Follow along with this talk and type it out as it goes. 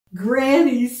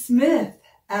Granny Smith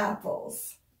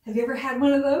apples. Have you ever had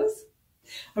one of those?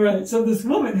 All right, so this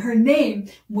woman, her name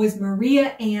was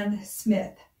Maria Ann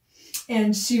Smith,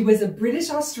 and she was a British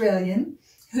Australian.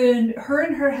 Her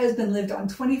and her husband lived on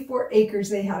 24 acres.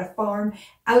 They had a farm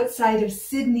outside of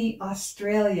Sydney,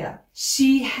 Australia.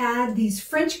 She had these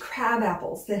French crab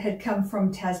apples that had come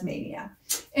from Tasmania.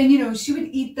 And, you know, she would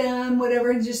eat them,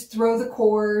 whatever, and just throw the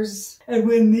cores. And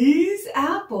when these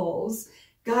apples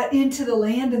got into the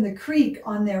land and the creek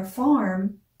on their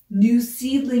farm, new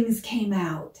seedlings came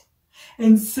out.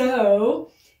 And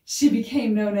so she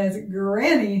became known as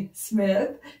Granny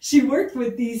Smith. She worked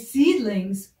with these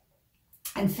seedlings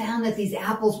and found that these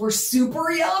apples were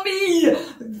super yummy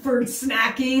for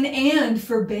snacking and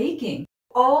for baking.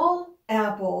 All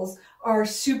apples are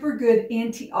super good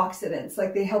antioxidants,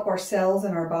 like they help our cells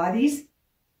and our bodies.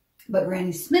 But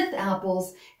Granny Smith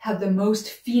apples have the most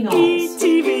phenols.